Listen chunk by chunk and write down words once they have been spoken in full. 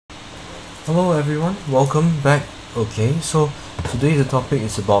Hello everyone, welcome back. Okay, so today the topic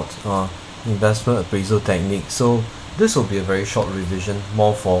is about investment appraisal technique. So this will be a very short revision,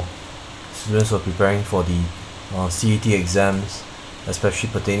 more for students who are preparing for the CAT exams, especially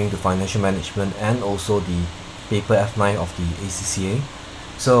pertaining to financial management and also the paper F9 of the ACCA.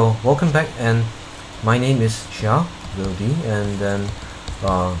 So welcome back, and my name is Chia Wildy, and then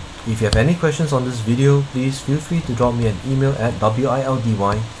if you have any questions on this video, please feel free to drop me an email at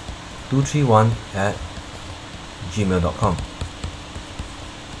wildy231@gmail.com.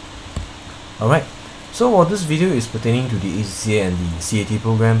 Alright, so while this video is pertaining to the ACCA and the CAT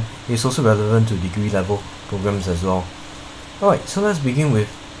program, it's also relevant to degree level programs as well. Alright, so let's begin with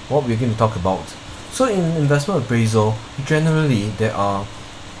what we're going to talk about. So in investment appraisal, generally there are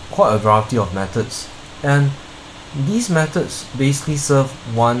quite a variety of methods, and these methods basically serve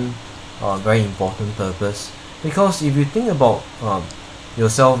one very important purpose. Because if you think about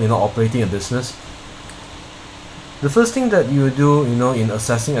yourself, operating a business, the first thing that you do, in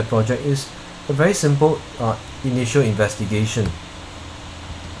assessing a project is a very simple initial investigation.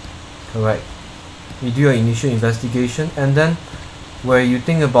 Correct. You do your initial investigation, and then where you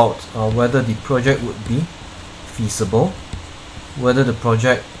think about whether the project would be feasible, whether the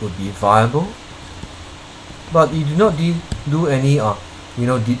project would be viable, but you do not do any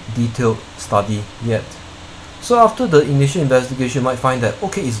detailed study yet. So after the initial investigation, you might find that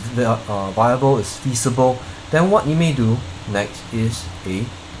okay, it's viable, it's feasible. Then what you may do next is a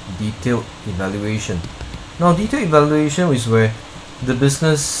detailed evaluation. Now, detailed evaluation is where the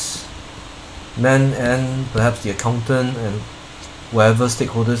businessman and perhaps the accountant and whatever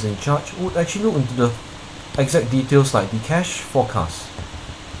stakeholders in charge would actually look into the exact details, like the cash forecast,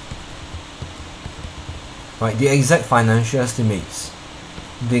 right? The exact financial estimates,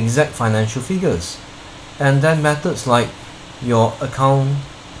 the exact financial figures, and then methods like your accounting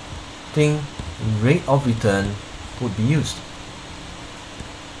rate of return would be used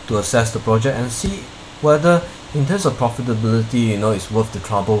to assess the project and see whether in terms of profitability, it's worth the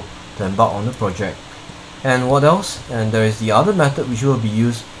trouble to embark on the project. And what else? And there is the other method which will be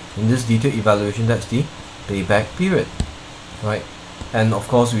used in this detailed evaluation, that's the payback period, right? And of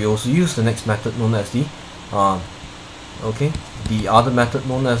course we also use the next method known as the the other method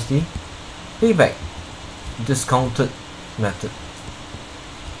known as the payback discounted method.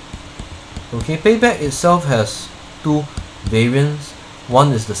 Okay, payback itself has two variants.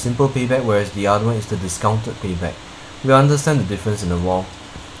 One is the simple payback, whereas the other one is the discounted payback. We'll understand the difference in a while.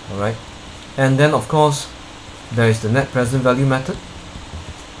 Alright, and then of course there is the net present value method,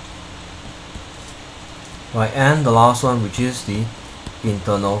 right? And the last one, which is the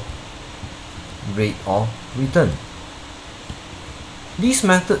internal rate of return. These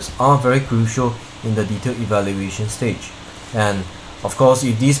methods are very crucial in the detailed evaluation stage, and of course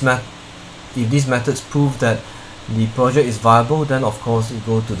if these methods prove that the project is viable, then of course you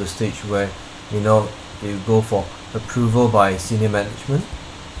go to the stage where you go for approval by senior management,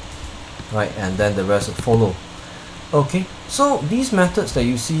 right? And then the rest will follow. Okay, so these methods that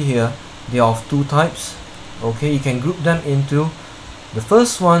you see here, they are of two types. Okay, you can group them into the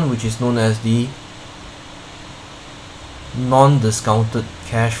first one, which is known as the non-discounted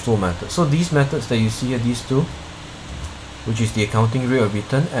cash flow method. So these methods that you see here, these two, which is the accounting rate of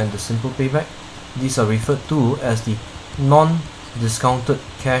return and the simple payback, these are referred to as the non-discounted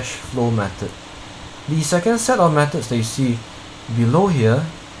cash flow method. The second set of methods that you see below here,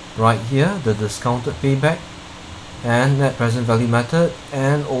 right here, the discounted payback and net present value method,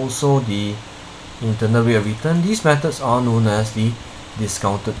 and also the internal rate of return, these methods are known as the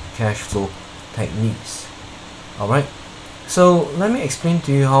discounted cash flow techniques. Alright, so let me explain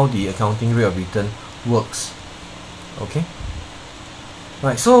to you how the accounting rate of return works. Okay,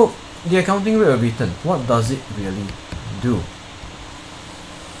 right, so the accounting rate of return, what does it really do?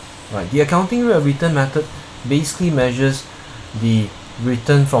 Right, the accounting rate of return method basically measures the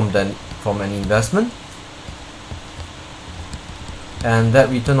return from an investment, and that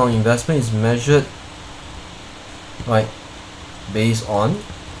return on investment is measured, right, based on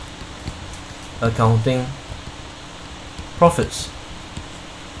accounting profits.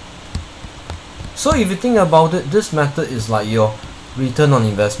 So if you think about it, this method is like your return on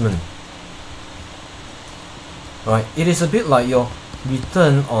investment, right? It is a bit like your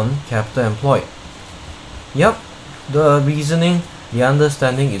return on capital employed. Yep, the reasoning, the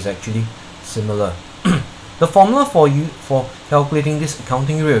understanding is actually similar. The formula for calculating this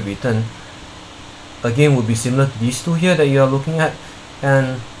accounting rate of return again would be similar to these two here that you are looking at,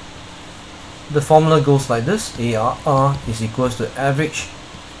 and the formula goes like this: ARR is equals to average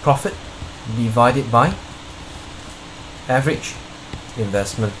profit divided by average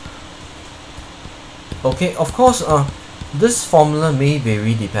investment. Okay, of course, this formula may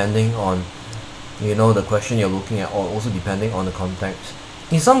vary depending on, you know, the question you're looking at, or also depending on the context.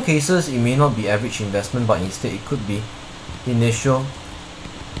 In some cases, it may not be average investment, but instead it could be initial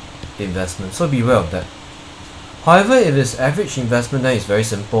investment. So beware of that. However, if it's average investment, then it's very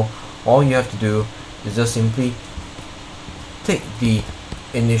simple. All you have to do is just simply take the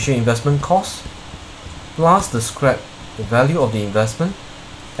initial investment cost plus the value of the investment,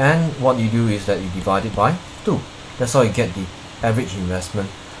 and what you do is that you divide it by 2. That's how you get the average investment.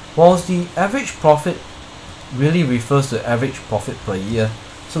 Whilst the average profit really refers to average profit per year,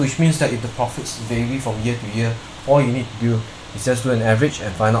 so which means that if the profits vary from year to year, all you need to do is just do an average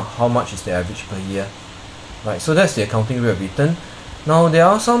and find out how much is the average per year. Right, so that's the accounting rate of return. Now there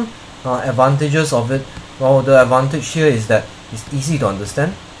are some advantages of it. Well, the advantage here is that it's easy to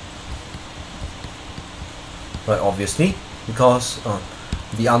understand, right, obviously, because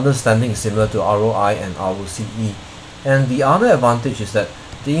the understanding is similar to ROI and ROCE. And the other advantage is that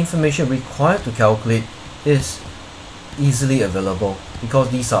the information required to calculate is easily available because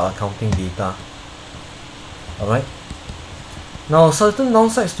these are accounting data. Alright. Now certain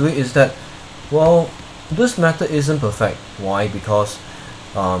downsides to it is that, well, this method isn't perfect. Why? Because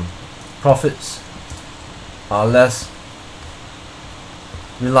profits are less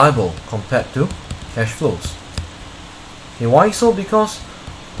reliable compared to cash flows. Okay, why so? Because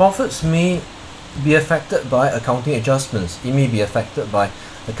profits may be affected by accounting adjustments. It may be affected by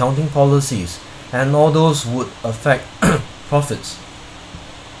accounting policies, and all those would affect profits.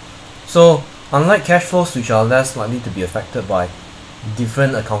 So unlike cash flows, which are less likely to be affected by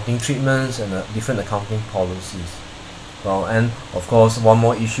different accounting treatments and different accounting policies. Well, and of course one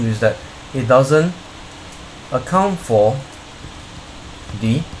more issue is that it doesn't account for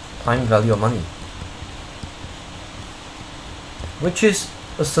the time value of money, which is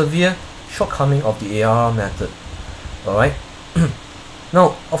a severe shortcoming of the ARR method. Alright.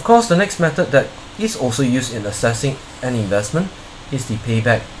 Now, of course, the next method that is also used in assessing an investment is the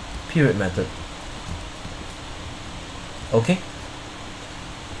payback period method. Okay.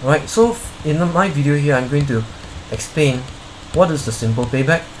 Right, so in my video here, I'm going to explain what is the simple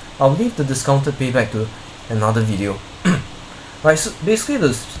payback. I'll leave the discounted payback to another video. Right, so basically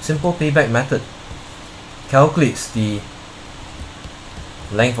the simple payback method calculates the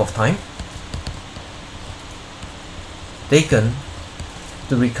length of time taken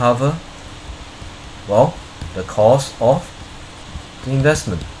to recover, well, the cost of the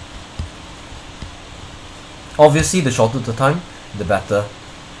investment. Obviously, the shorter the time, the better.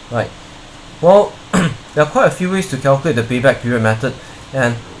 Right. Well, there are quite a few ways to calculate the payback period method,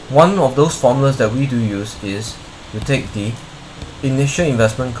 and one of those formulas that we do use is to take the initial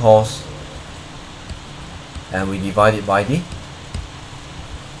investment cost and we divide it by the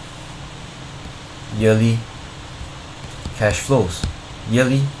yearly cash flows,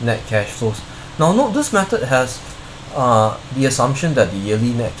 yearly net cash flows. Now note, this method has the assumption that the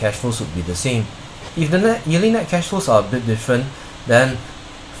yearly net cash flows would be the same. If the yearly net cash flows are a bit different, then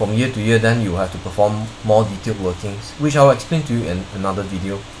from year to year, then you have to perform more detailed workings, which I'll explain to you in another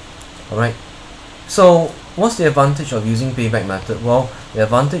video. Alright, so what's the advantage of using payback method? Well, the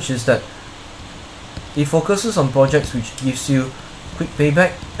advantage is that it focuses on projects which gives you quick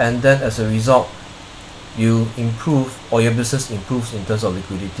payback, and then as a result you improve, or your business improves in terms of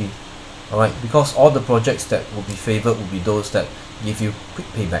liquidity. Alright, because all the projects that will be favored will be those that give you quick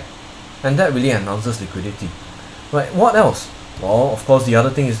payback, and that really enhances liquidity. Right, what else? Well, of course, the other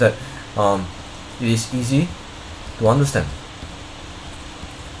thing is that it is easy to understand.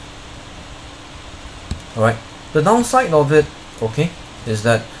 Alright, the downside of it, okay, is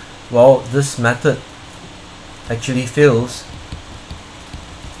that, well, this method actually fails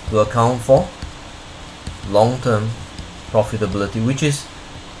to account for long-term profitability, which is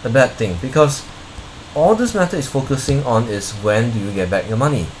a bad thing, because all this method is focusing on is when do you get back your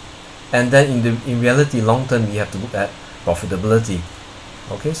money, and then in reality, long-term, we have to look at profitability.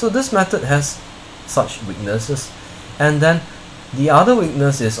 Okay, so this method has such weaknesses, and then the other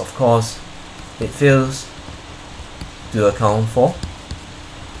weakness is, of course, it fails to account for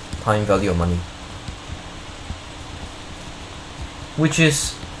time value of money, which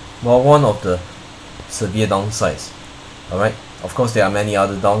is, well, one of the severe downsides. Alright, of course there are many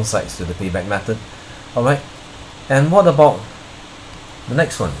other downsides to the payback method. Alright, and what about the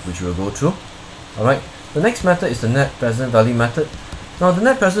next one, which we'll go through? Alright, the next method is the net present value method. Now the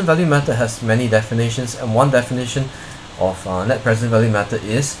net present value method has many definitions, and one definition of net present value method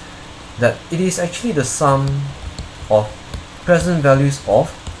is that it is actually the sum of present values of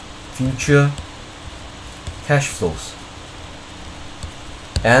future cash flows,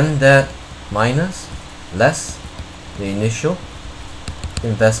 and that minus less the initial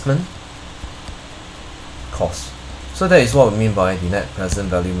investment cost. So that is what we mean by the net present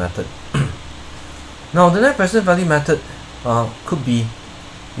value method. Now the net present value method could be,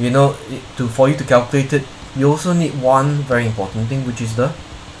 for you to calculate it, you also need one very important thing, which is the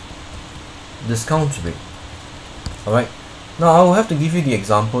discount rate. Alright, now I will have to give you the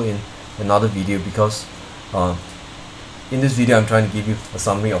example in another video, because in this video I'm trying to give you a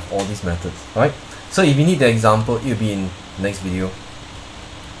summary of all these methods. Alright, so if you need the example, it will be in the next video.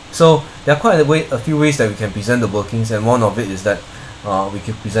 So there are quite a few ways that we can present the workings, and one of it is that we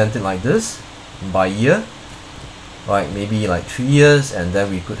can present it like this, by year, right? Maybe like 3 years, and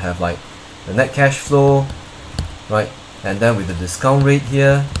then we could have like the net cash flow, right? And then with the discount rate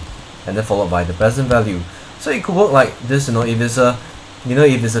here, and then followed by the present value. So it could work like this, if it's a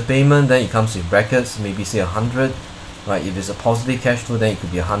if it's a payment, then it comes with brackets, maybe say 100, right? If it's a positive cash flow, then it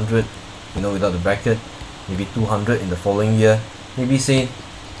could be 100, without the bracket, maybe 200 in the following year, maybe say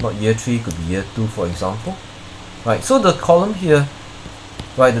not year 3, could be year 2, for example, right? So the column here,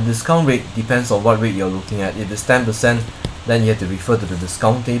 right, the discount rate depends on what rate you're looking at. If it's 10%, then you have to refer to the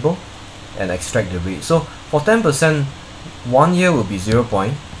discount table and extract the rate. So for 10%, 1 year will be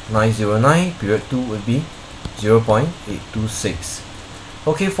 0.909, period 2 would be 0.826.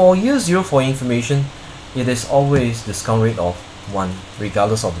 Okay, for year 0, for information, it is always discount rate of 1,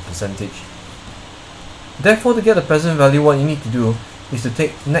 regardless of the percentage. Therefore, to get the present value, what you need to do is to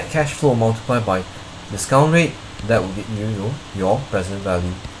take net cash flow multiplied by discount rate. That will give you your present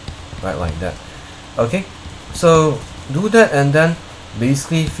value, right, like that. Okay, so do that, and then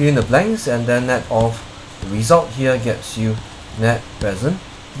basically fill in the blanks, and then net of the result here gets you net present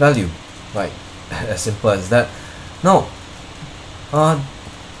value, right? As simple as that. Now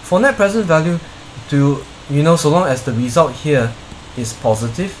for net present value, to so long as the result here is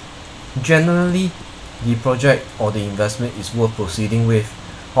positive, generally the project or the investment is worth proceeding with.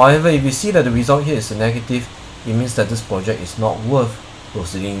 However, if you see that the result here is a negative, it means that this project is not worth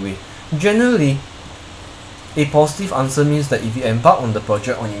proceeding with. Generally, a positive answer means that if you embark on the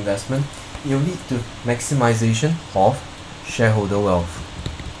project or investment, it will lead to maximization of shareholder wealth.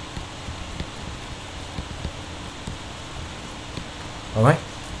 Alright.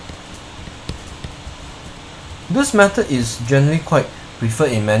 This method is generally quite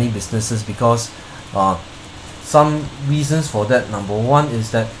preferred in many businesses because some reasons for that. Number one is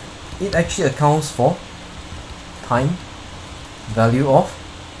that it actually accounts for time value of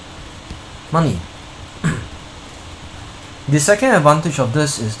money. The second advantage of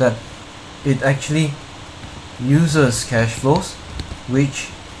this is that it actually uses cash flows, which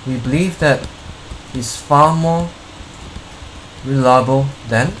we believe that is far more reliable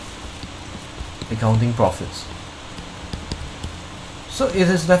than accounting profits. So it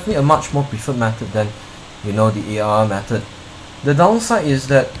is definitely a much more preferred method than the ARR method. The downside is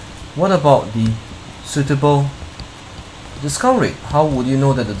that, what about the suitable discount rate? How would you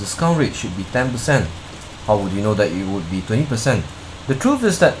know that the discount rate should be 10%? How would you know that it would be 20%? The truth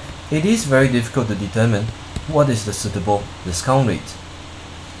is that it is very difficult to determine what is the suitable discount rate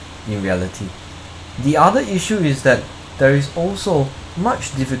in reality. The other issue is that there is also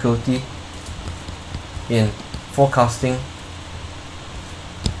much difficulty in forecasting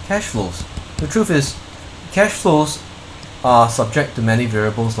cash flows. The truth is, cash flows are subject to many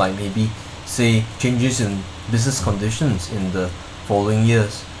variables, like maybe say changes in business conditions in the following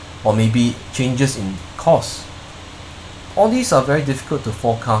years, or maybe changes in costs. All these are very difficult to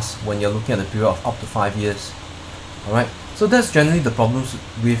forecast when you're looking at a period of up to 5 years. Alright, so that's generally the problems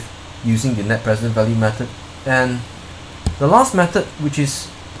with using the net present value method. And the last method, which is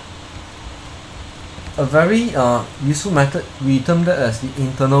a very useful method, we term that as the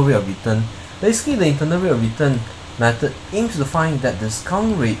internal rate of return. Basically, the internal rate of return method aims to find that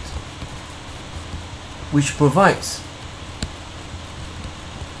discount rate which provides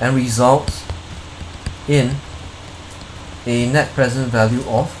and results in a net present value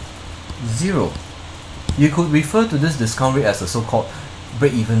of 0. You could refer to this discount rate as a so-called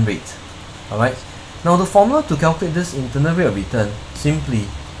break-even rate. Alright. Now the formula to calculate this internal rate of return simply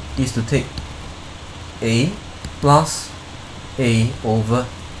is to take A plus A over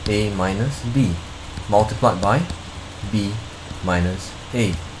A minus B multiplied by B minus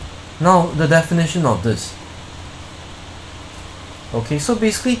A. Now the definition of this. Okay, so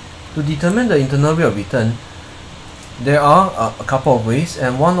basically to determine the internal rate of return, there are a couple of ways,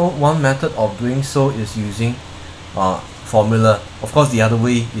 and one method of doing so is using formula. Of course, the other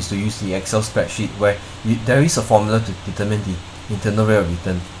way is to use the Excel spreadsheet, where there is a formula to determine the internal rate of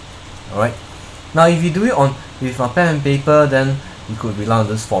return. Alright. Now if you do it with a pen and paper, then you could rely on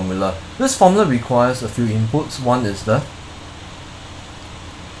this formula. This formula requires a few inputs. One is the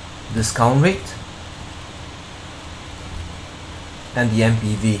discount rate and the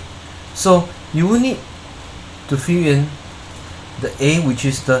NPV. So you will need to fill in the A, which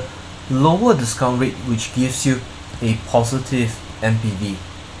is the lower discount rate, which gives you a positive NPV,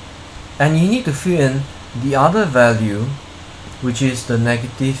 and you need to fill in the other value, which is the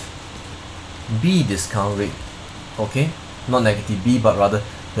negative B discount rate. Okay, not negative B, but rather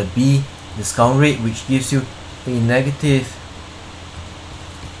the B discount rate, which gives you a negative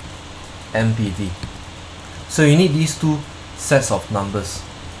NPV. So you need these two sets of numbers.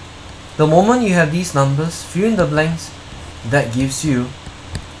 The moment you have these numbers, fill in the blanks. That gives you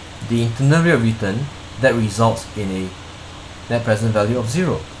the internal rate of return that results in a net present value of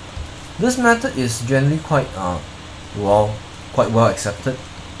 0. This method is generally quite well accepted.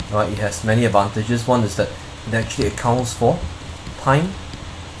 Right? It has many advantages. One is that it actually accounts for time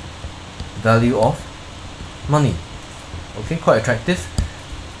value of money. Okay, quite attractive.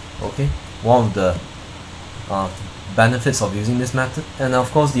 Okay, one of the benefits of using this method. And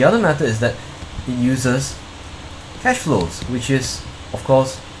of course the other method is that it uses cash flows, which is of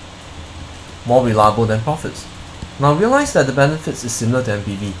course more reliable than profits. Now realize that the benefits is similar to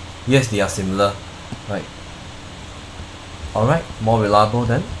NPV. Yes, they are similar, right? Alright, more reliable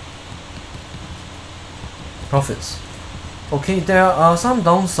than profits. Okay, there are some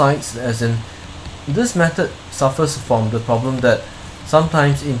downsides, as in this method suffers from the problem that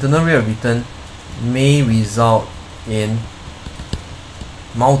sometimes internal rate of return may result in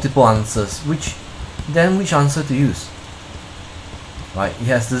multiple answers. Which answer to use? Right, it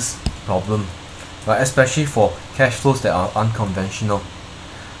has this problem, right, especially for cash flows that are unconventional.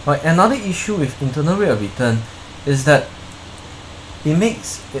 Right, another issue with internal rate of return is that it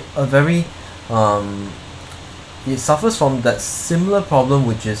makes it a very it suffers from that similar problem,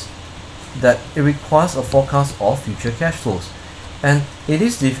 which is that it requires a forecast of future cash flows, and it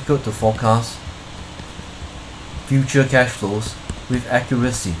is difficult to forecast future cash flows with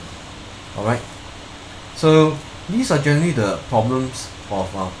accuracy. Alright, so these are generally the problems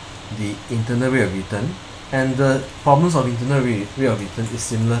of the internal rate of return, and the problems of internal rate of return is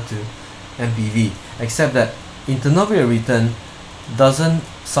similar to NPV, except that internal rate of return doesn't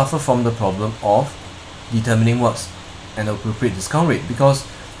suffer from the problem of determining what's an appropriate discount rate, because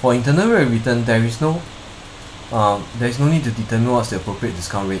for internal rate of return there is no need to determine what's the appropriate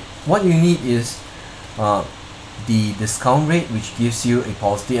discount rate. What you need is the discount rate, which gives you a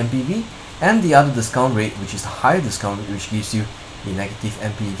positive NPV, and the other discount rate, which is the higher discount rate, which gives you a negative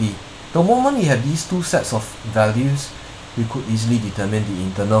NPV. The moment you have these two sets of values, you could easily determine the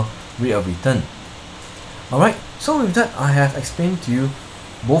internal rate of return. Alright, so with that I have explained to you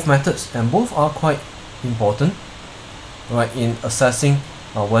both methods, and both are quite important, right, in assessing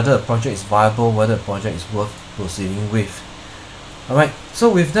whether a project is viable, whether a project is worth proceeding with. Alright, so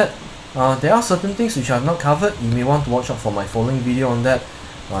with that, there are certain things which I have not covered. You may want to watch out for my following video on that.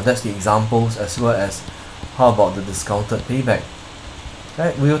 That's the examples, as well as how about the discounted payback.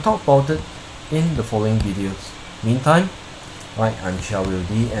 Right, we will talk about it in the following videos. Meantime, right, I'm Will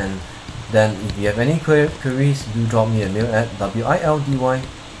D, and then if you have any queries, do drop me a mail at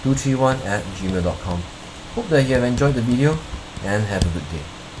wildy231@gmail.com. Hope that you have enjoyed the video and have a good day.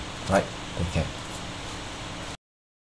 Right, take care.